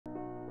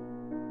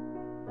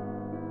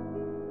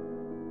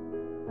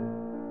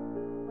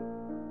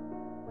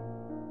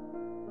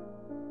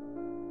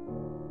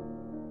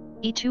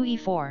e2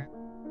 e4,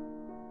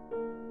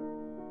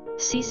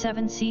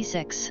 c7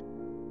 c6,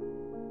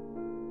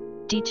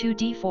 d2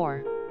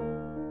 d4,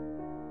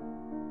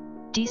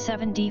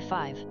 d7 d5,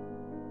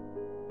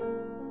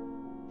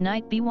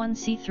 knight b1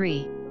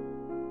 c3,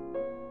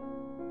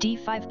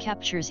 d5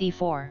 captures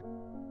e4,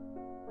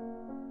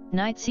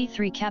 knight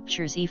c3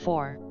 captures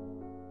e4,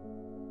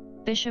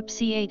 bishop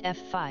c8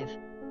 f5,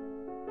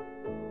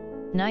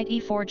 knight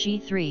e4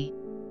 g3,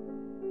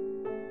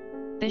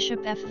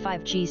 bishop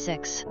f5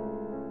 g6,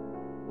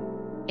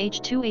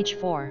 h2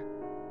 h4,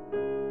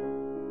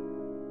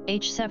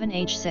 h7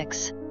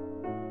 h6,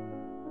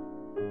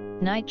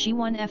 knight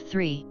g1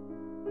 f3,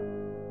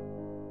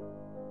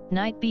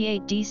 knight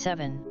b8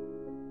 d7,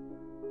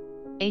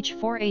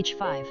 h4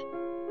 h5,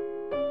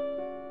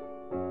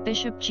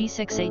 bishop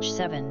g6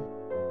 h7,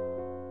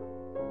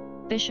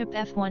 bishop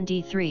f1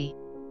 d3,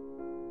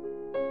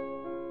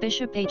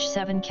 bishop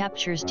h7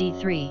 captures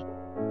d3,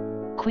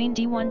 queen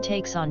d1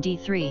 takes on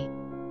d3,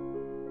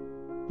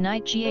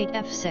 knight g8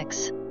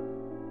 f6,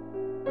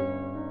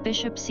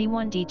 bishop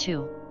c1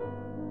 d2,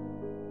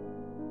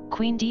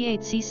 queen d8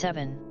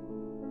 c7,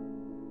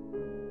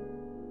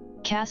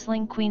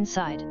 castling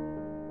queenside,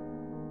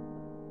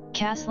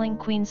 castling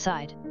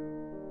queenside,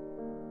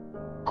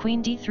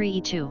 queen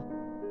d3 e2,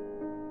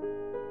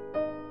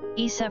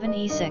 e7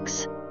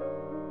 e6,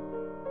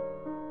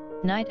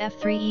 knight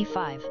f3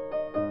 e5,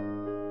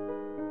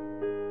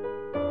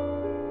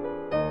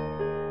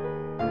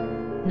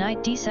 knight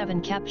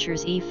d7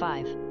 captures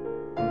e5,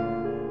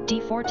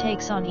 d4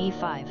 takes on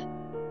e5,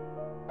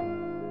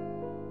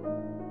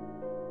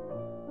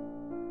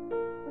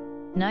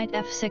 knight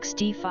f6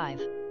 d5,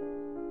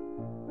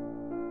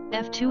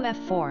 f2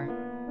 f4,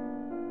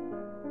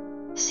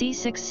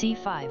 c6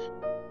 c5,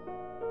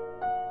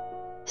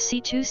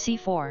 c2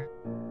 c4,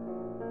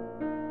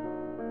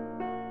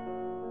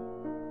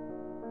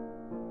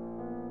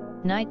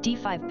 knight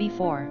d5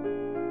 b4,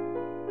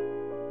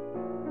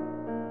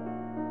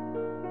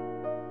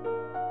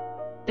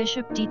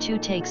 bishop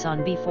d2 takes on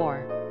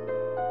b4,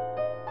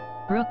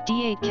 rook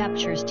d8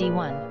 captures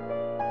d1,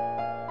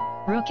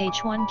 rook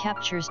h1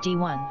 captures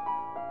d1,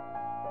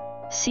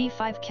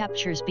 c5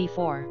 captures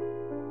b4,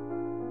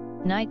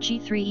 knight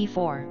g3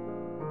 e4,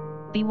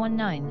 b1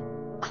 9,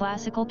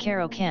 classical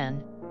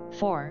Caro-Kann,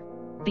 4,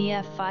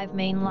 bf5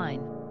 main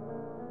line,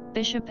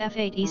 bishop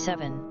f8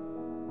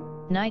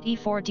 e7, knight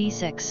e4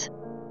 d6,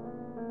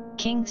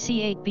 king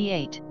c8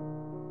 b8,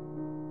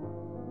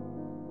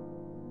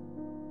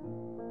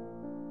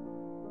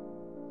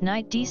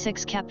 knight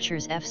d6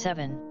 captures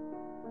f7,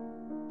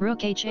 rook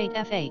h8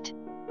 f8,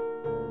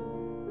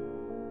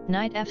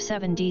 knight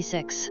f7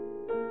 d6,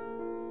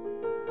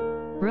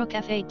 rook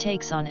f8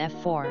 takes on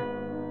f4,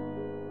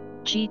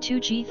 g2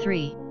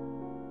 g3,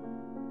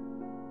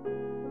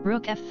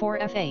 rook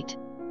f4 f8,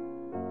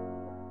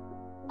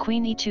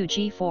 queen e2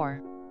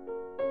 g4,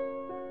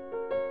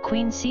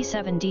 queen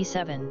c7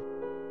 d7,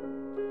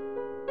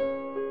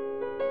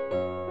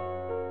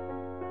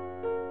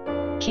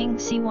 king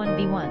c1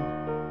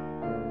 b1,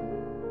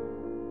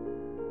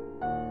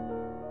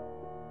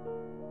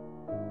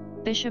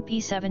 bishop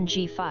e7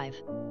 g5,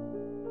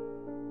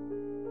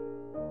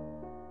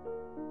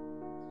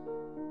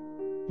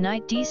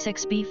 knight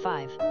d6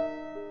 b5,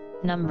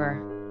 number,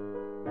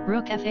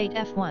 rook f8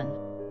 f1,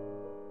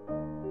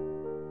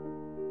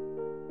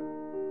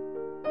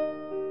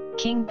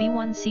 king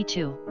b1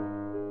 c2,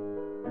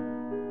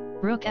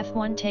 rook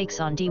f1 takes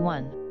on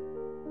d1,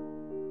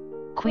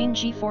 queen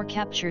g4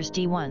 captures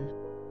d1,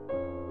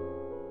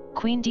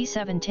 queen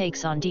d7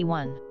 takes on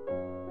d1,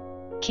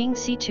 king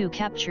c2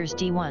 captures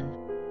d1,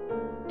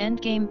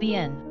 endgame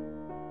bn,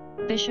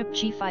 bishop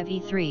g5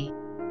 e3,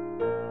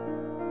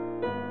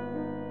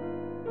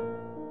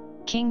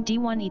 king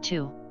d1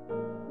 e2,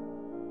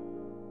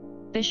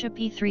 bishop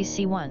e3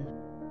 c1,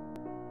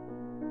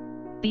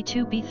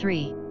 b2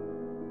 b3,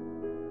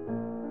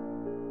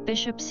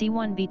 bishop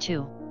c1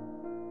 b2,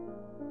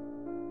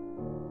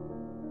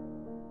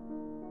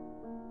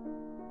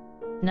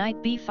 knight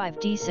b5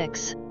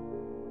 d6,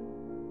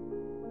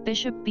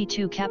 bishop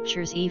b2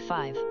 captures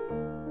e5,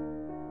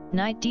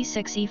 knight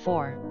d6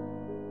 e4,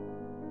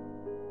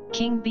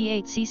 king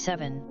b8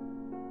 c7,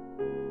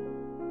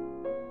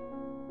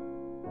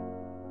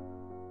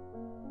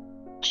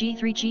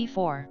 g3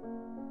 g4,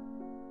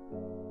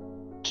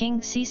 king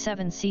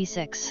c7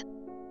 c6,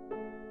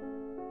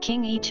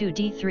 king e2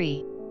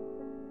 d3,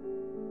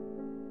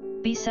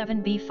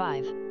 b7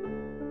 b5,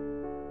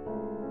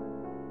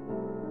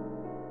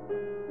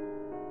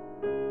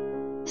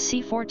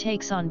 c4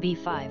 takes on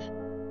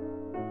b5,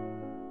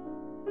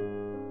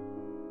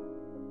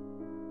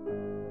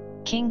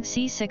 king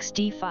c6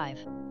 d5,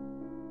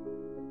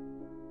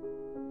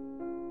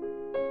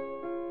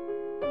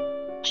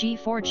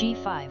 g4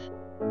 g5,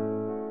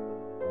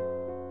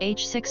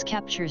 h6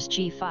 captures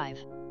g5,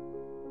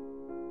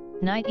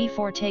 knight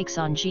e4 takes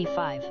on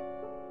g5,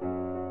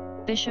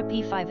 bishop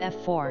e5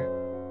 f4,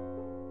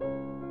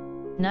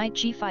 knight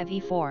g5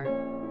 e4,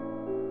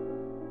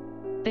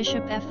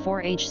 bishop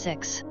f4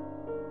 h6,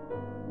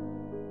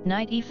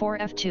 knight e4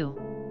 f2,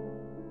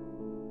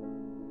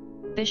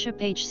 Bishop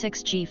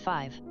h6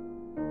 g5.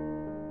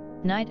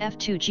 Knight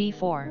f2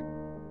 g4.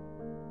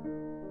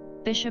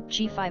 Bishop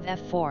g5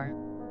 f4.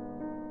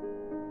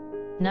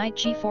 Knight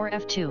g4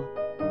 f2.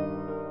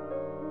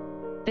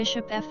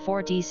 Bishop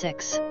f4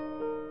 d6.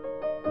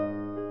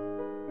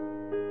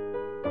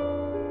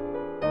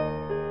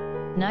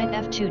 Knight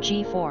f2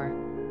 g4.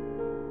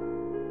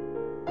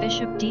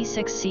 Bishop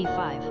d6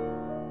 c5.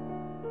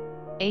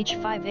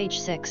 h5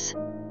 h6.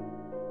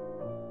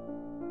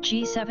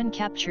 g7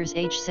 captures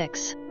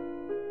h6.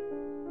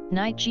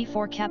 Knight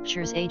g4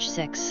 captures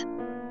h6.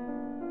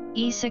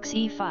 e6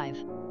 e5.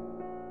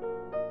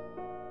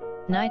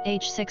 Knight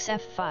h6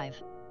 f5.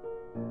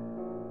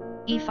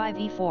 e5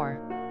 e4.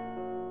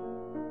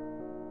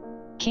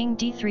 King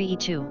d3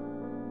 e2.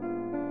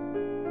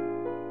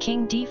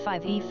 King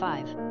d5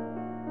 e5.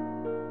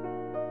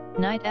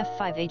 Knight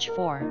f5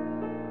 h4.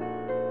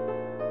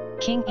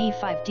 King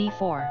e5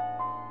 d4.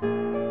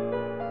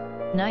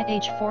 Knight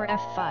h4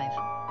 f5.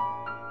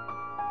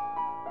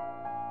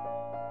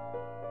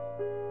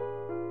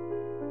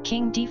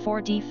 King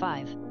d4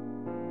 d5.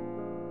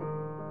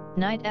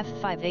 Knight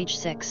f5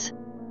 h6.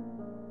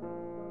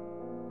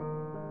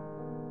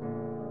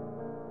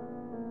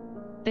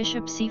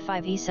 Bishop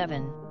c5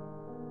 e7.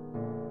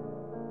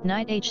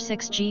 Knight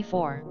h6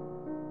 g4.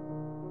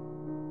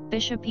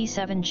 Bishop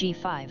e7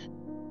 g5.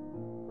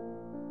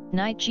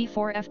 Knight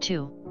g4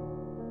 f2.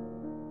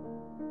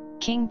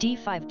 King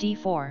d5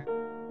 d4.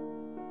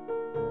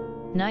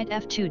 Knight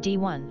f2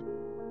 d1.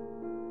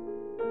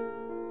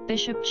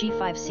 Bishop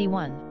g5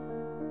 c1.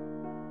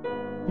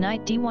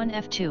 Knight d1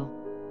 f2.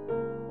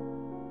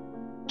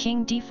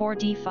 King d4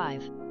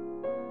 d5.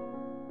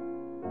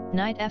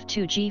 Knight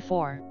f2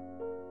 g4.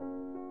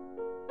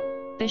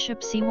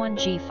 Bishop c1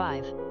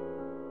 g5.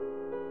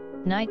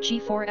 Knight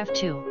g4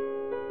 f2.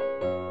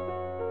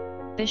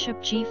 Bishop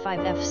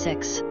g5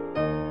 f6.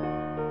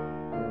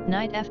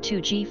 Knight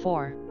f2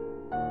 g4.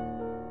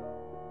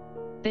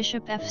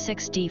 Bishop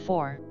f6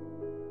 d4.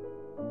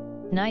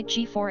 Knight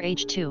g4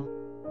 h2.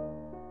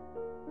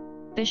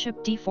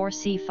 Bishop d4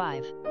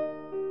 c5.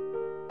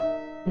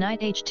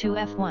 Knight h2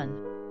 f1.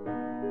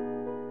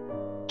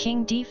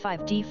 King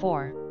d5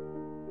 d4.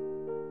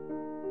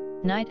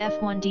 Knight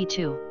f1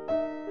 d2.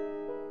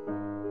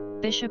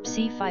 Bishop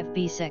c5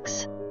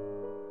 b6.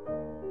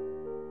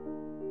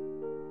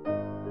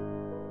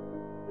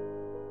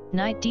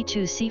 Knight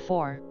d2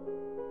 c4.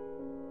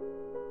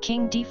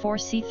 King d4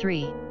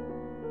 c3.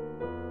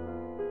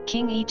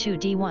 King e2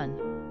 d1.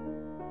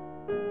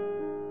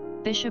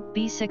 Bishop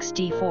b6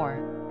 d4.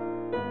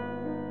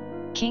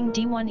 King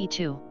d1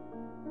 e2.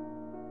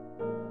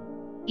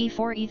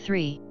 e4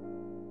 e3.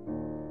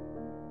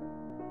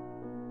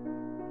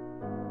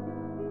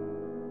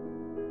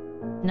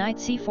 Knight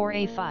c4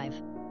 a5.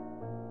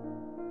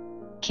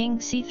 King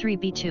c3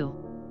 b2.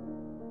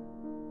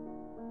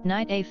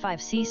 Knight a5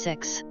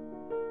 c6.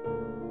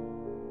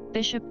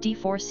 Bishop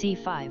d4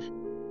 c5.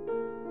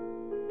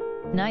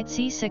 Knight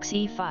c6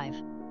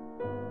 e5.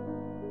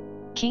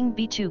 King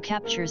b2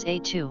 captures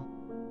a2.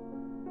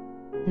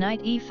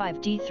 Knight e5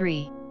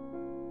 d3.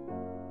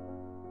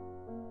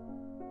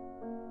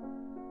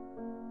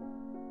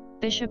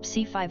 Bishop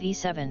c5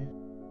 e7.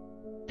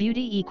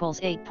 Beauty equals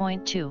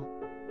 8.2.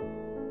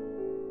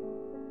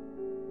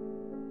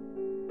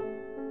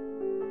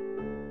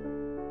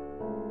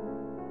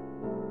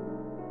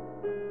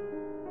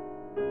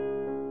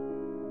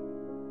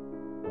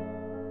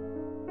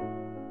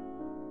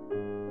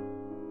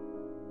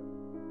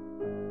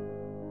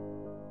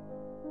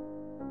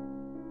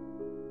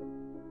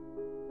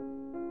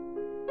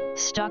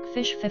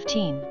 Stockfish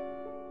 15.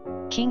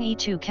 King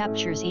e2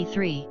 captures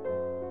e3.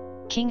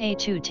 King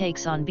a2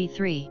 takes on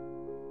b3.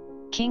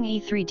 King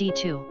e3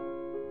 d2.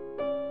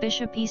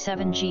 Bishop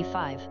e7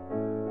 g5.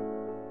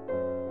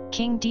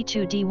 King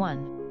d2 d1.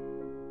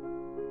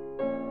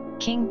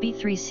 King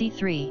b3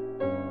 c3.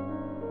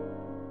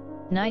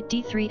 Knight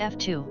d3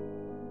 f2.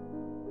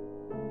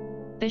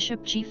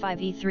 Bishop g5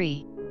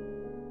 e3.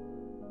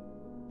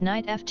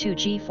 Knight f2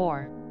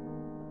 g4.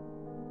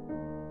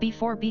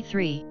 b4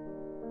 b3.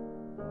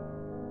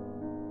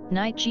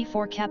 Knight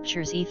g4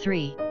 captures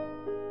e3.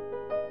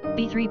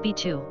 b3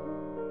 b2.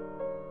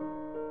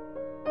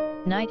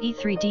 Knight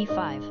e3 d5.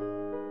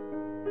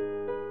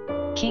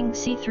 King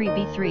c3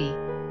 b3.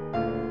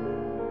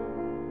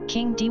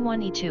 King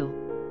d1 e2.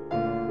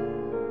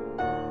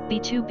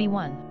 b2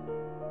 b1.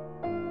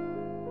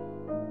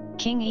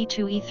 King e2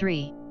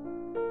 e3.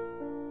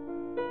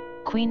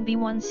 Queen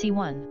b1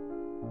 c1.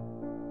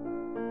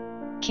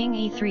 King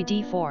e3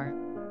 d4.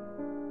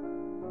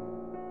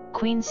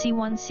 Queen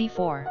c1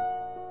 c4.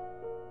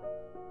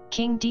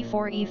 King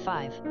d4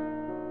 e5.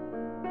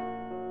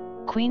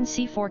 Queen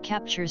c4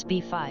 captures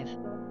b5.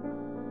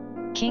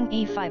 King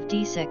e5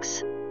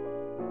 d6.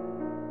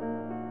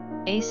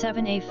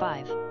 a7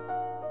 a5.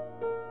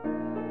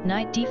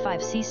 Knight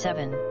d5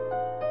 c7.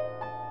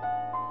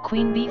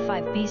 Queen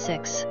b5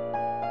 b6.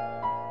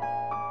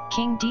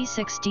 King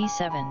d6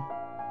 d7.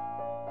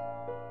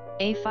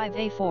 a5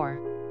 a4.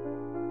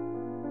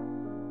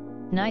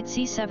 Knight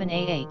c7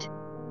 a8.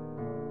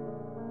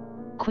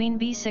 Queen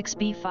b6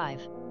 b5.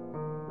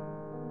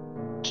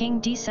 King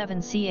d7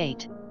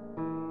 c8.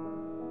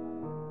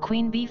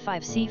 Queen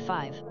b5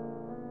 c5.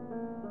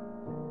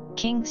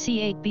 King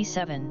c8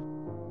 b7.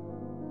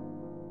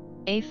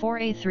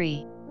 a4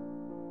 a3.